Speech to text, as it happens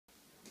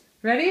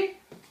Ready?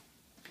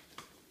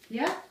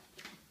 Yeah?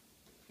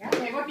 Yeah.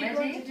 Okay, what are you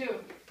going to do?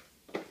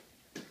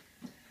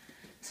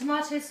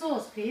 Tomato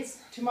sauce, please.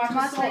 Tomato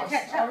sauce.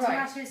 Ketchup, all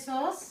right. tomato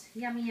sauce.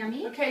 Yummy,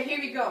 yummy. Okay, here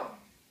we go.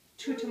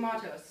 2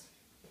 tomatoes.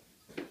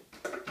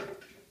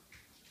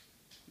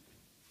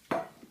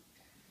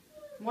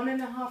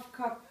 1.5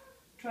 cup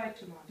dried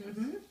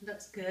tomatoes.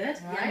 Looks good.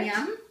 Right.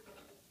 Yum, yum.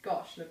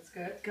 Gosh, looks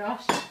good.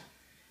 Gosh.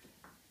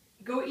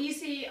 Go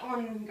easy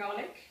on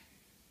garlic,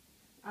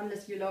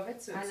 unless you love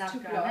it. So it's I love 2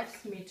 garlic.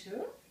 cloves. Me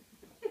too.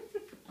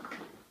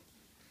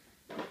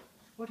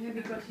 What have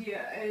we got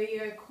here?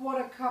 A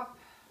 1/4 cup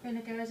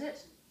Vinegar, is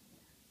it?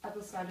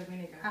 apple cider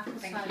vinegar. Apple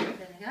Thank cider you.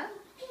 vinegar.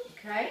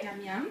 Okay.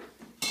 Yum, yum.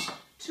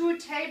 2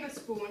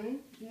 tablespoons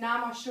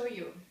nama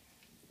shoyu.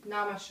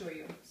 Nama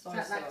shoyu. Soy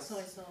Is that like sauce.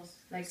 soy sauce?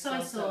 Like soy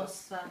soy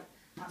sauce for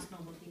us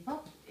normal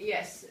people.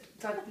 Yes,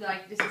 but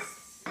like this is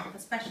A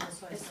special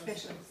soy a sauce.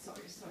 special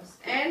soy sauce.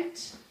 And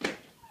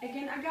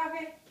again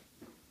agave.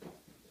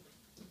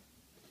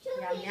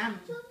 Yum, yum.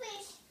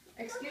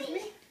 Excuse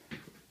me?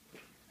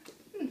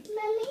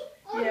 Mommy,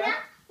 Yeah.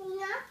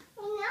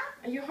 Una.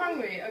 Are you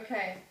hungry?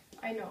 Okay,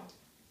 I know.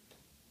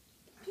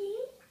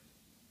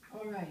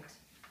 All right.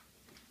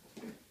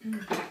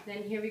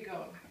 Then here we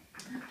go.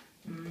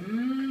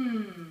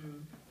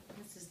 Mmm.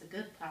 This is the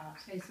good part.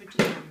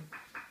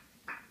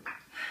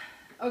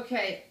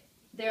 Okay,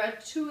 there are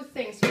 2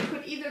 things. You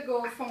could either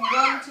go from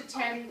 1 to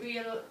 10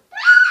 real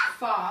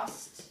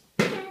fast.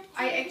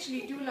 I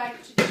actually do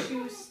like to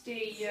choose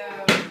the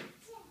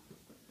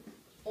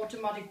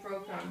automatic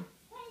program.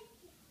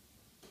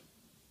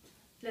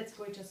 Let's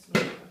go just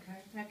slowly, okay?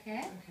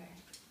 Okay.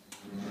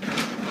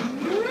 Okay.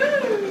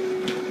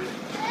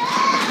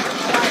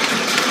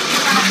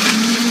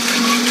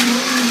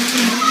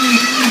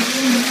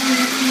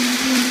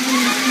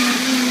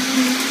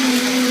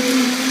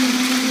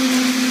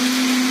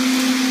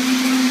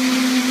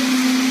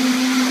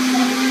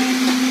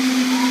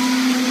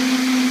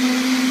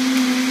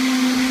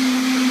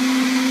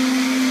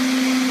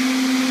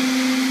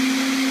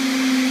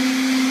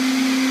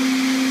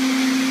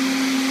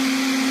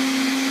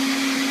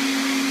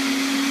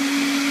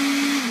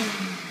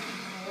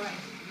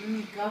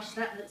 Gosh,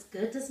 that looks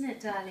good, doesn't it,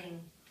 darling?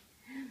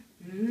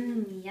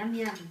 Mmm, yum,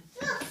 yum.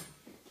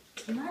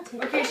 Tomato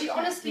Okay, she ketchup,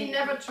 honestly baby.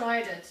 never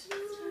tried it.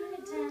 Try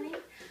it, darling.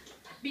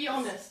 Be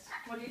honest.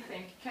 What do you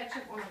think?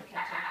 Ketchup or not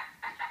ketchup?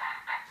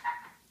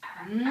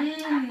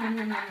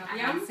 Mmm.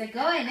 Yum? So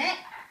go in it.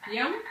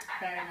 Yum?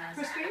 Very nice.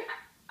 Crispy?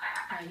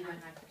 No, you won't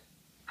like it.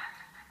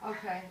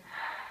 Okay.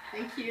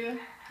 Thank you.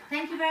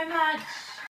 Thank you very much.